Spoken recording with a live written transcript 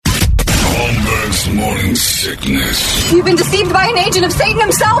Holmes's morning sickness. You've been deceived by an agent of Satan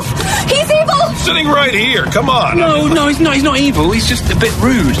himself. He's evil. Sitting right here. Come on. No, he's not evil. He's just a bit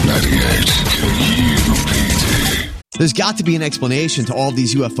rude. 98 KUPD. There's got to be an explanation to all of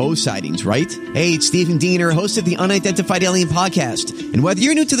these UFO sightings, right? Hey, it's Stephen Diener, host of the Unidentified Alien Podcast. And whether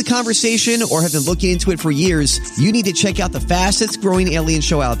you're new to the conversation or have been looking into it for years, you need to check out the fastest growing alien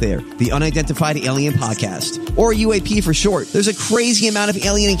show out there, the Unidentified Alien Podcast, or UAP for short. There's a crazy amount of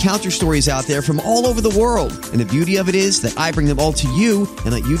alien encounter stories out there from all over the world. And the beauty of it is that I bring them all to you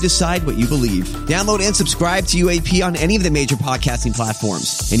and let you decide what you believe. Download and subscribe to UAP on any of the major podcasting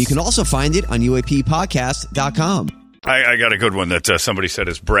platforms. And you can also find it on UAPpodcast.com. I got a good one that somebody said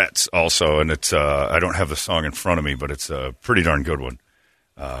is Brett's also, and it's I don't have the song in front of me, but it's a pretty darn good one.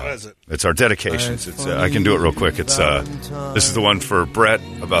 What is it? It's our dedications. It's I can do it real quick. It's this is the one for Brett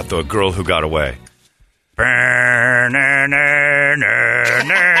about the girl who got away.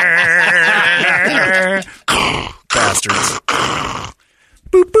 Bastards.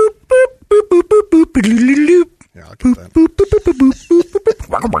 Boop, boop, boop, boop, boop, boop, boop, boop. Yeah, I'll get that.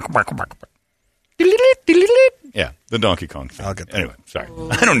 Yeah, the Donkey Kong thing. I'll get that. Anyway, sorry.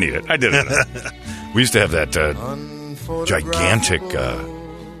 I don't need it. I did it. We used to have that gigantic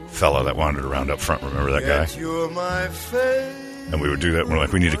fellow that wandered around up front. Remember that guy? And we would do that. We're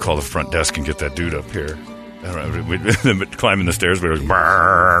like, we need to call the front desk and get that dude up here. We'd climbing the stairs. We were like,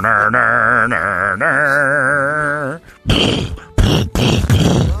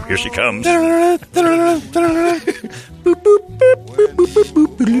 here she comes.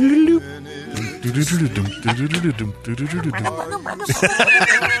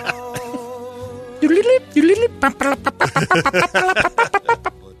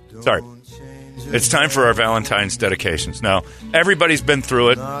 Sorry. It's time for our Valentine's dedications. Now, everybody's been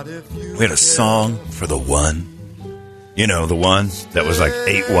through it. We had a song for the one. You know, the one that was like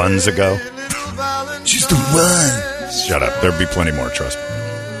 8 ones ago. She's the one. Shut up. There'll be plenty more, trust me.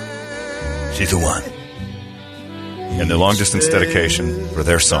 She's the one. And the long-distance dedication for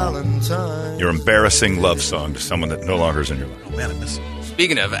their song. Your embarrassing love song to someone that no longer is in your life. Oh, man, I miss it.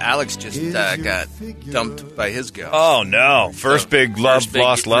 Speaking of, Alex just got dumped by his girl. Oh, no. First big love,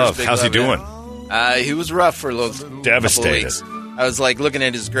 lost love. How's he doing? Yeah. He was rough for a little Devastated. couple weeks. I was like looking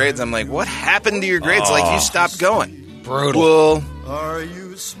at his grades. I'm like, what happened to your grades? Like, you stopped going. Brutal. Well,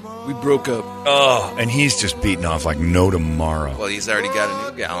 we broke up. Oh, and he's just beating off like no tomorrow. Well, he's already got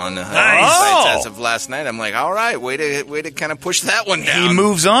a new gal on the Nice. sites as of last night. I'm like, all right, way to kind of push that one down. He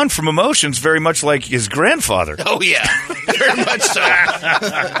moves on from emotions very much like his grandfather. Oh, yeah. Very much so.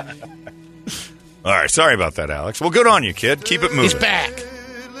 All right, sorry about that, Alex. Well, good on you, kid. Keep it moving. He's back.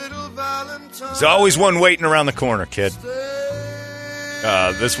 There's always one waiting around the corner, kid.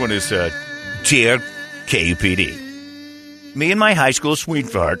 This one is Dear KUPD. Me and my high school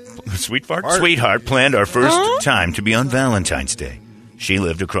sweetheart planned our first time to be on Valentine's Day. She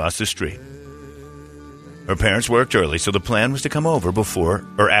lived across the street. Her parents worked early, so the plan was to come over before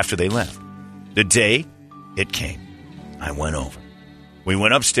or after they left. The day it came, I went over. We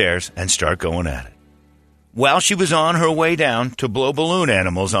went upstairs and start going at it. While she was on her way down to blow balloon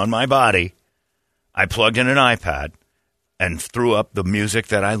animals on my body, I plugged in an iPad and threw up the music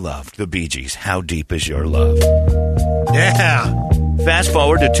that I loved, the Bee Gees, How Deep Is Your Love? Yeah. Fast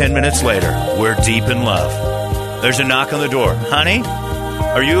forward to 10 minutes later. We're deep in love. There's a knock on the door. Honey,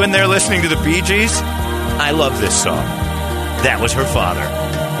 are you in there listening to the Bee Gees? I love this song. That was her father,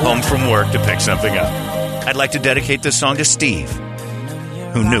 home from work to pick something up. I'd like to dedicate this song to Steve,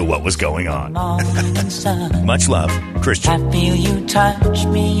 who knew what was going on. Much love, Christian. I feel you touch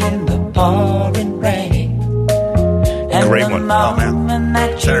me in the pouring rain. Great one. Oh,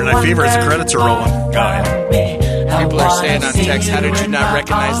 man. Saturday Night Fever as the credits are rolling. Oh, yeah. People are saying on text, how did you not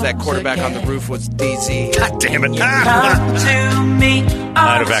recognize that quarterback on the roof was DZ? God damn it. I'd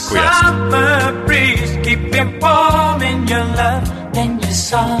have acquiesced.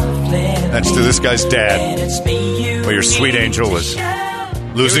 That's to this guy's dad. Well, your sweet angel was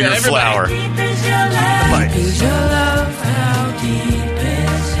losing her flower.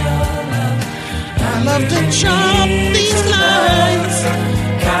 I love to chop these lines.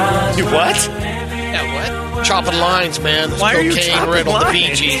 You what? Yeah, what? Chopping lines, man. Why are you Cocaine chopping riddled the lines?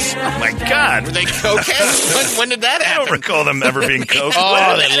 Bee Gees. Oh, my God. Were they cocaine? when did that I happen? don't recall them ever being coke.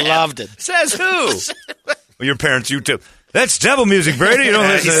 Oh, they loved it. Says who? Well, your parents, you too. That's devil music, Brady. You don't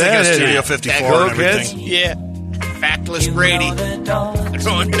Yeah, listen he's to that. thinking Studio 54 and Cool, everything. kids? Yeah. Factless Brady.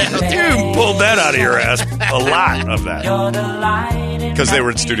 Throwing down You pulled that out of your ass. A lot of that. Because they were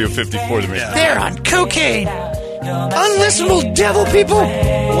in Studio 54. They're on cocaine. Unlistenable devil people.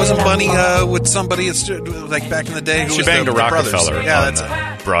 Wasn't Bunny with somebody like back in the day who She was banged the a brothers? Rockefeller Yeah, on that's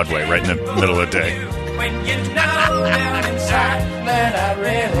it. Broadway right in the middle of the day.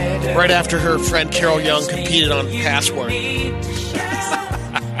 Right after her friend Carol Young competed on Password.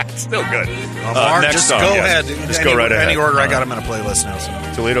 Still good. Mark, next just song, go yes. ahead. Just go right ahead. Any order, I got them in a playlist now. So.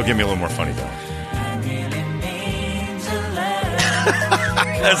 Toledo, give me a little more funny bone.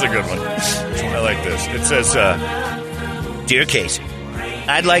 That's a good one. I like this. It says, Dear Casey,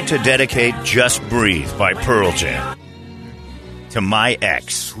 I'd like to dedicate Just Breathe by Pearl Jam to my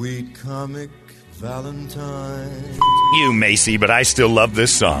ex. Sweet comic Valentine. You, Macy, but I still love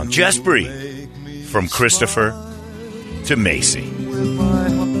this song. Just Breathe. From Christopher to Macy.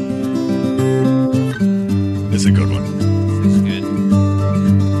 It's a good one.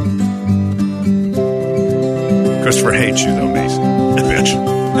 Christopher hates you, though, Macy. Bitch.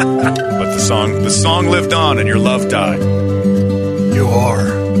 But the song lived on and your love died. You are.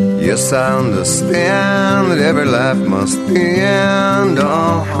 Yes, I understand that every life must end.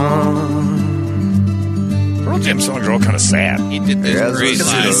 Pearl Jam songs are all kind of sad. He did this great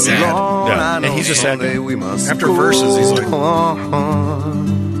live. Yeah, and he's a sad guy. After verses, he's like,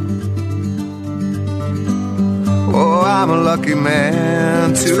 oh, I'm a lucky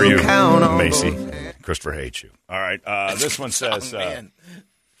man It's for you, to count on. Macy. Christopher hates you. All right. This one says, man.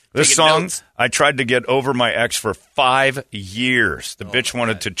 this Taking song, notes. I tried to get over my ex for 5 years. The bitch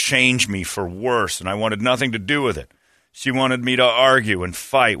wanted to change me for worse, and I wanted nothing to do with it. She wanted me to argue and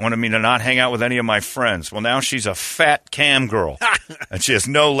fight, wanted me to not hang out with any of my friends. Well, now she's a fat cam girl, and she has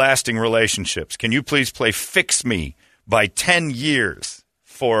no lasting relationships. Can you please play Fix Me by 10 Years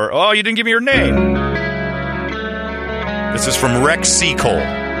for... Oh, you didn't give me your name. This is from Rex Seacole.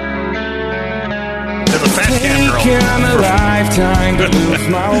 to the fat cam girl.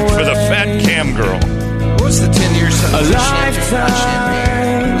 For the fat cam girl. What was the 10 years? A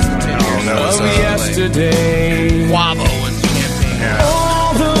lifetime. What was the 10 years? That was yesterday. Wabo and champagne.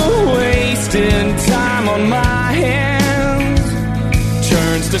 All the wasted time on my hands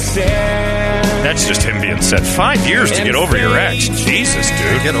turns to sand. That's just him being said. 5 years to get over your ex. Jesus,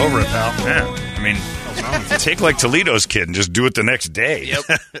 dude. Get over it, pal. Yeah. I mean, take like Toledo's kid and just do it the next day. Yep.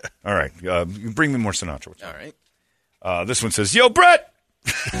 All right. Bring me more Sinatra. All right. This one says, Yo, Brett!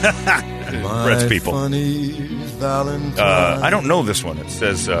 Brett's people. I don't know this one. It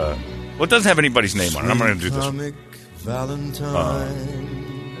says, well, it doesn't have anybody's name on it. I'm going to do this one.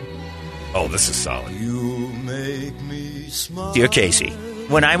 Oh, this is solid. Dear Casey,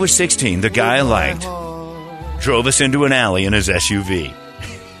 when I was 16, the guy I liked drove us into an alley in his SUV.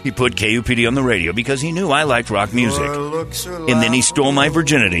 He put KUPD on the radio because he knew I liked rock music. And then he stole my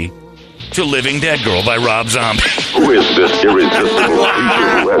virginity to Living Dead Girl by Rob Zombie. Who is this irresistible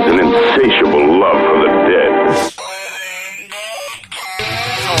creature who has an insatiable love for the dead?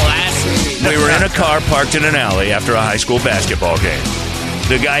 We were in a car parked in an alley after a high school basketball game.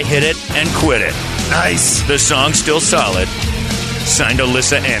 The guy hit it and quit it. Nice. The song's still solid. Signed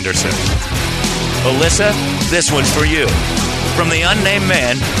Alyssa Anderson. Alyssa, this one's for you. From the unnamed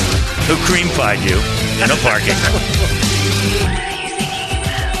man who cream pied you in a parking lot.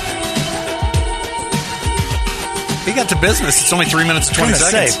 He got to business. It's only 3 minutes and 20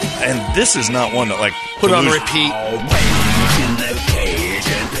 seconds. And this is not one that, like... Put it on repeat.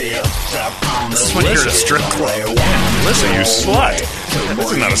 This is when you're at a strip club. Listen, you slut.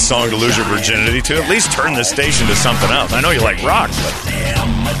 This is not a song to lose your virginity to. At least turn this station to something else. I know you like rock, but...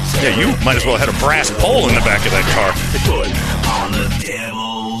 Yeah, you might as well have had a brass pole in the back of that car.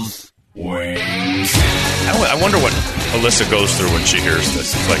 I wonder what Alyssa goes through when she hears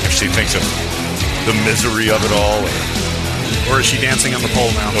this. It's like if she thinks of the misery of it all, Or is she dancing on the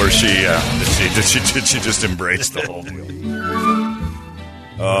pole now? or she just embrace the whole deal.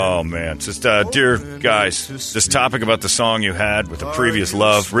 Oh man, just dear guys, this topic about the song you had with the previous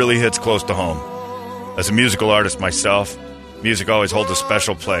love really hits close to home. As a musical artist myself, music always holds a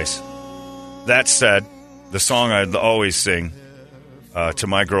special place. That said, the song I'd always sing to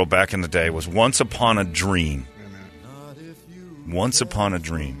my girl back in the day was Once Upon a Dream. Once Upon a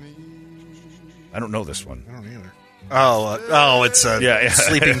Dream. I don't know this one. I don't either. Oh, it's a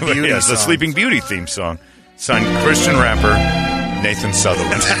Sleeping Beauty Yeah, it's song. the Sleeping Beauty theme song. Signed Christian rapper Nathan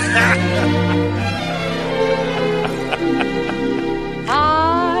Sutherland.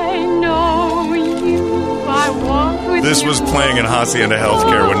 I know you. I walk with This was playing in Hacienda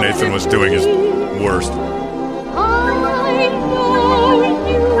Healthcare when Nathan was doing his worst.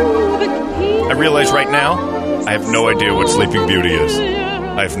 I realize right now, I have no idea what Sleeping Beauty is.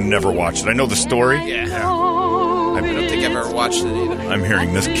 I've never watched it. I know the story. Yeah. I don't think I've ever watched it either. I'm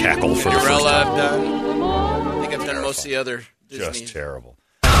hearing this cackle for the first Umbrella time. I've done. I think I've done most of the other Disney. Just terrible.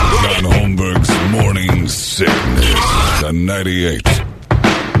 John Holmberg's Morning Sickness, the 98.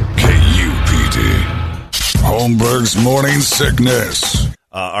 Holmberg's Morning Sickness.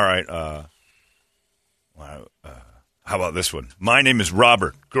 All right. How about this one? My name is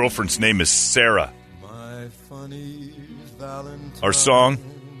Robert. Girlfriend's name is Sarah. Our song,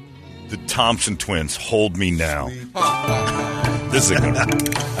 the Thompson Twins, Hold Me Now. This is a good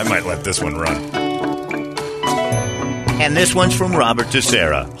one. I might let this one run. And this one's from Robert to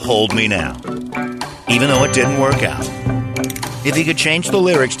Sarah, Hold Me Now. Even though it didn't work out. If he could change the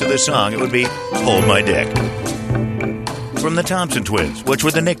lyrics to the song, it would be Hold My Dick. From the Thompson Twins, which were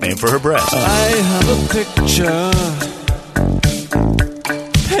the nickname for her breasts. I have a picture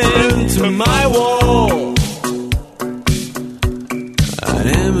pinned to my wall. An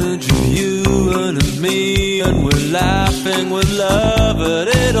image of you and of me, and we're laughing with love at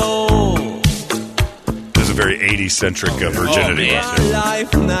it all. This is a very 80s-centric Virginity.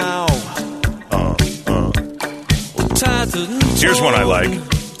 Life now. Here's one I like.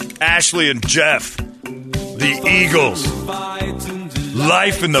 Ashley and Jeff, the Eagles.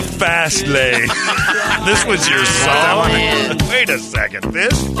 Life in the Fast Lane. This was your song? Wait a second.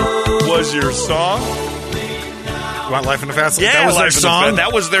 This was your song? You want Life in the Fast Lane? Yeah, that was their song.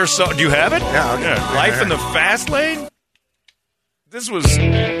 That was their song. Do you have it? Yeah. Okay. Life in the Fast Lane? This was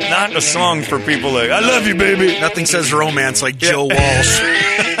not a song for people like, I love you, baby. Nothing says romance like Joe Walsh.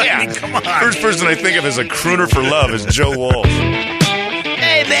 Yeah, I mean, come on. First person I think of as a crooner for love is Joe Walsh.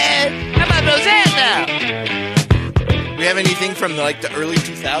 Hey, man, how about Rosanna? We have anything from the early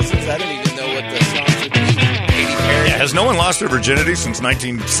 2000s? I don't even know what the songs would be. Katy Perry. Yeah, has no one lost their virginity since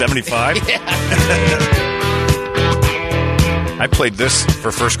 1975? Yeah. I played this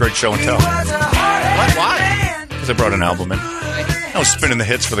for first grade show and tell. What? Why? Because I brought an album in. I was spinning the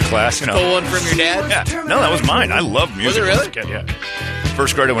hits for the class, you know. Stole one from your dad? Yeah. No, that was mine. I love music. Was it really? Kid, yeah.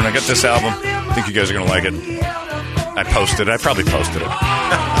 First grader, when I got this album, I think you guys are going to like it. I posted it. I probably posted it.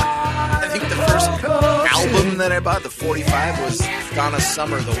 I think the first album that I bought, the 45, was Donna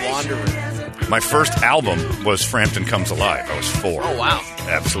Summer, The Wanderer. My first album was Frampton Comes Alive. I was 4. Oh, wow.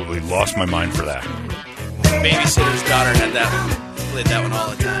 Absolutely lost my mind for that. Babysitter's daughter had that one. Played that one all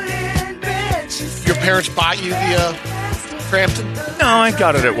the time. Your parents bought you the Frampton? No, I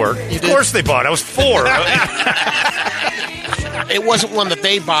got it at work. Of course they bought it. I was 4. It wasn't one that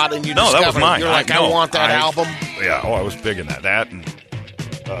they bought and you discovered. No, that was mine. You're like, I want that album. Yeah, I was big in that. That and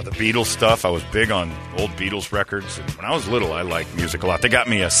the Beatles stuff. I was big on old Beatles records. And when I was little, I liked music a lot. They got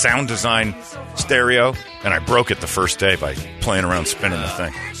me a sound design stereo, and I broke it the first day by playing around spinning the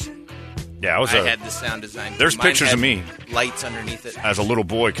thing. Yeah, I had the sound design. There's Mine pictures had of me lights underneath it. as a little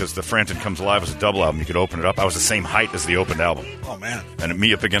boy because the Frampton Comes Alive was a double album. You could open it up. I was the same height as the opened album. Oh, man. And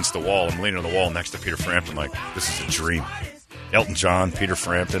me up against the wall. I'm leaning on the wall next to Peter Frampton like, this is a dream. Elton John, Peter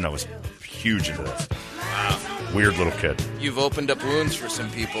Frampton. I was huge into this. Wow. Weird little kid. You've opened up wounds for some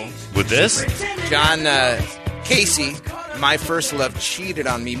people. With this? John Casey, my first love, cheated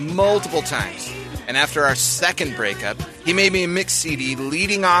on me multiple times. And after our second breakup, he made me a mix CD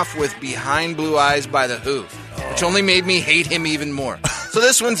leading off with Behind Blue Eyes by The Who, which only made me hate him even more. So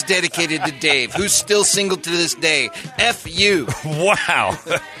this one's dedicated to Dave, who's still single to this day. F you. Wow.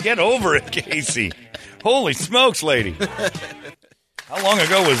 Get over it, Casey. Holy smokes, lady. How long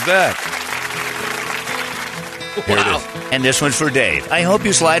ago was that? Here it is. And this one's for Dave. I hope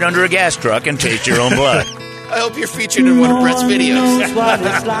you slide under a gas truck and taste your own blood. I hope you're featured in one of Brett's videos.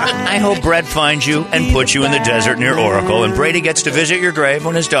 I hope Brett finds you and puts you in the desert near Oracle, and Brady gets to visit your grave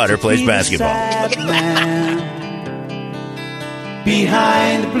when his daughter plays basketball.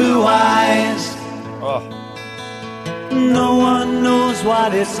 Behind the blue eyes, no one knows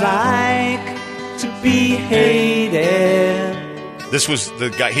what it's like to be hated. This was the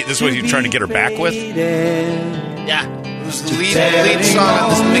guy. This was what he was trying to get her back with. Yeah, it was the lead song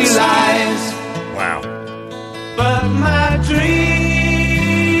on this mix. Wow. But my dreams,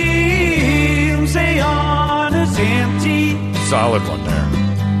 they aren't as empty. Solid one there.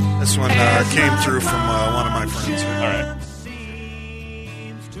 This one came through from one of my friends. All right.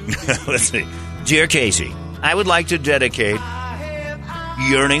 Let's see. Dear Casey, I would like to dedicate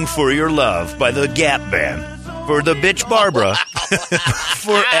Yearning for Your Love by the Gap Band for the bitch Barbara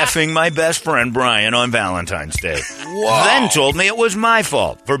for effing my best friend Brian on Valentine's Day. Whoa. Then told me it was my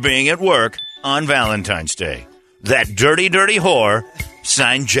fault for being at work on Valentine's Day. That dirty, dirty whore,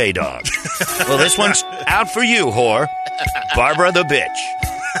 signed J-Dog. Well, this one's out for you, whore. Barbara the bitch.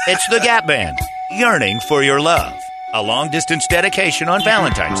 It's the Gap Band, Yearning for Your Love. A long-distance dedication on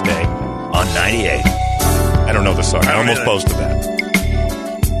Valentine's Day on 98. I don't know the song. I almost posted that.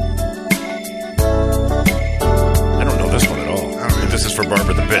 I don't know this one at all. But this is for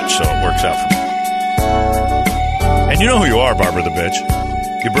Barbara the bitch, so it works out for me. And you know who you are, Barbara the bitch.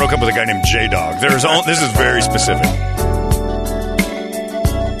 You broke up with a guy named J-Dog. This is very specific.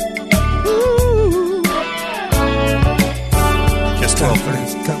 Kiss 12.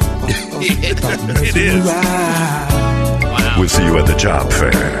 It is. Wow. We'll see you at the job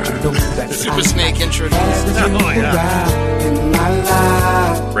fair. Super Snake intro.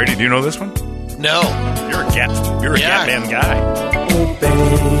 Brady, do you know this one? No. You're a Gap Band guy.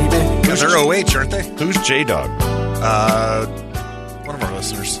 Yeah, they're OH, aren't they? Who's J-Dog? One of our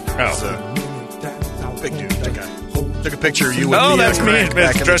listeners. Oh. He's a big dude, that guy. Took a picture of you with Oh, me. that's me.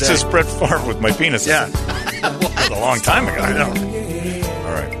 Back in Dressed the as day. Brett Favre with my penis. Yeah. That was a long time ago. I know.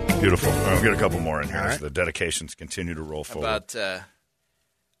 All right. Beautiful. I'll get a couple more in here All right. as the dedications continue to roll forward.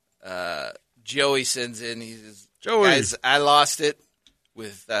 About Joey sends in. He says, Joey. Guys, I lost it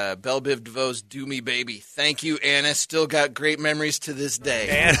with Belle Biv DeVoe's Do Me Baby. Thank you, Anna. Still got great memories to this day.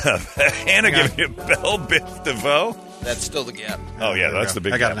 Anna giving you Belle Biv DeVoe? That's still the Gap. Oh, yeah, that's the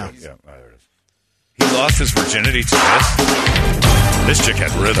big I got it Gap. now. Yeah, there it is. He lost his virginity to this? This chick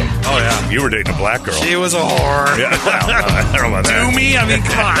had rhythm. Oh, yeah. You were dating a black girl. She was a whore. Yeah. Well, I don't know about that. Do me? I mean,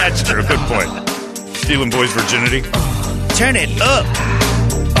 come on. That's true. Good point. Stealing boys' virginity. Turn it up.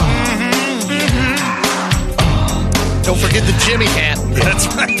 Don't forget the Jimmy hat. That's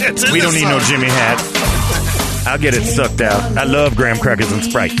right. We don't need no Jimmy hat. I'll get it sucked out. I love graham crackers and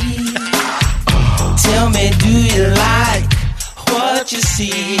Sprite. Tell me, do you like what you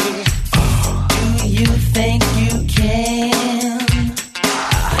see? Do you think you can?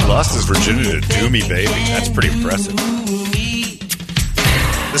 He lost his virginity to Do Me Baby. That's pretty impressive.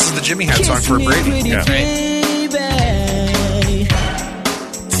 This is the Jimmy Hat song for Brady. Yeah. Baby,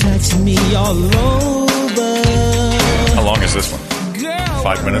 touch me all over. How long is this one?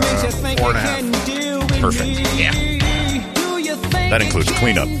 5 minutes? 4.5. Perfect. Yeah. That includes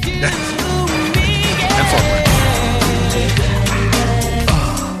cleanup. And foreplay.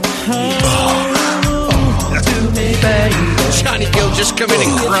 Johnny Gill just come in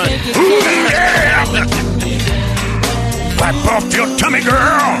and grunt. Wipe off your tummy,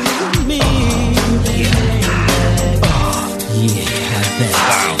 girl.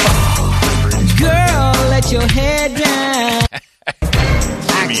 Girl, let your head down.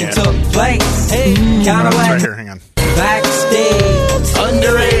 Action took place. Hey, count It's away. right here. Hang on. Backstage,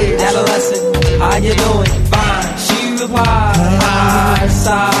 underage, adolescent. How you doing? Fine. She replied, high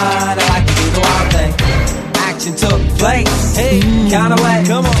side. I like to do the wild thing. Action took place. Hey, count away.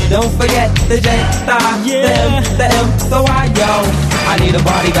 Come on. Don't forget the J, the M, the Y, yo. I need a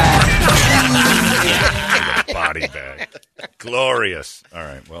body bag. Body bag. Glorious. All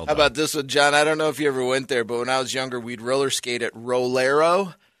right, well done. How about this one, John? I don't know if you ever went there, but when I was younger, we'd roller skate at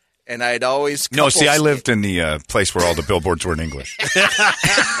Rolero, and I'd always No, see, I lived in the place where all the billboards were in English.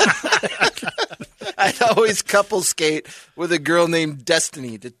 I'd always couple skate with a girl named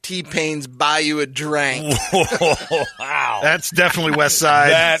Destiny, the T-Pain's Buy You a Drink. Wow. That's definitely West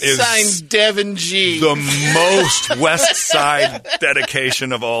Side. That is Signed Devin G. the most West Side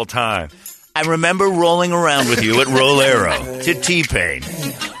dedication of all time. I remember rolling around with you at Rolero to T-Pain.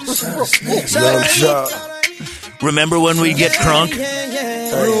 Remember when we get crunk?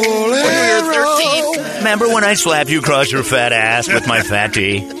 Remember when I slapped you across your fat ass with my fat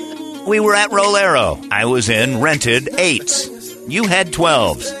tee? We were at Rolero. I was in rented 8s. You had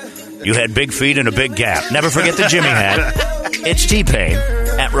 12s. You had big feet and a big gap. Never forget the Jimmy hat. It's T-Pain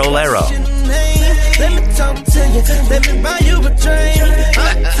at Rolero. Let me talk to you. Let me buy you a drink.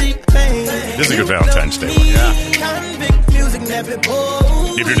 This is a good Valentine's Day one. Yeah.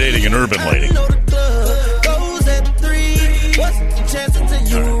 If you're dating an urban lady.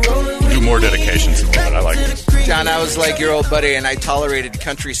 Do more dedications than that. I like this. John, I was like your old buddy, and I tolerated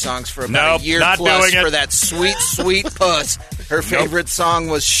country songs for about Nope, a year not plus doing it. for that sweet, sweet puss. Her favorite song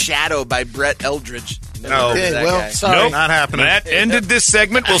was Shadow by Brett Eldridge. No. Remember that guy? Sorry. Nope. Not happening. That ended this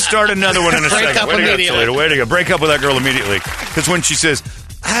segment. We'll start another one in a Break second. up Way to go, immediately. Toledo. Way to go. Break up with that girl immediately. Because when she says,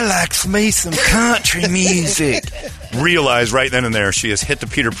 I like me some country music, realize right then and there she has hit the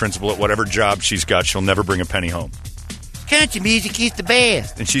Peter principle at whatever job she's got. She'll never bring a penny home. Country music is the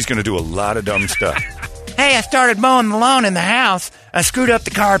best. And she's going to do a lot of dumb stuff. Hey, I started mowing the lawn in the house. I screwed up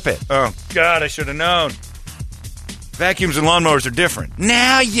the carpet. Oh, God, I should have known. Vacuums and lawnmowers are different.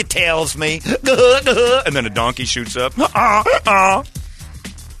 Now you tells me. And then a donkey shoots up. You're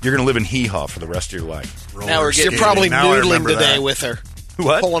going to live in hee-haw for the rest of your life. Now we're You're getting probably Now I noodling remember today that. with her.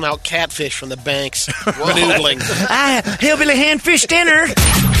 What? Pulling out catfish from the banks. Noodling. Hillbilly handfish dinner.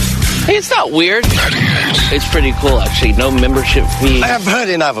 Hey, it's not weird. It's pretty cool, actually. No membership fee. I have heard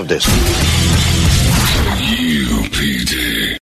enough of this.